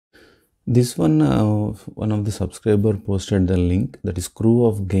This one, one of the subscriber posted the link, that is crew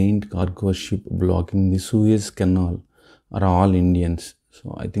of gained cargo ship blocking the Suez Canal are all Indians.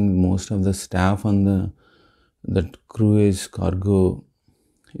 So I think most of the staff on that cruise cargo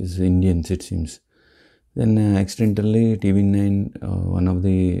is Indians, it seems. Then accidentally TV9, one of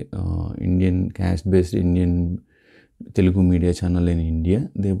the Indian caste-based Indian Telugu media channel in India,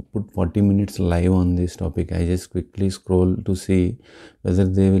 they put 40 minutes live on this topic. I just quickly scroll to see whether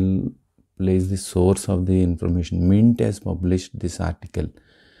they will place the source of the information. Mint has published this article,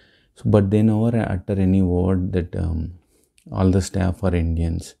 so, but they never utter any word that all the staff are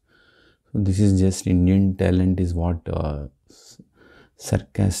Indians. So this is just Indian talent is what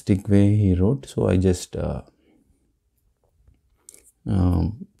sarcastic way he wrote. So I just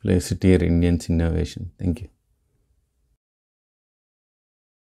place it here, Indians innovation. Thank you.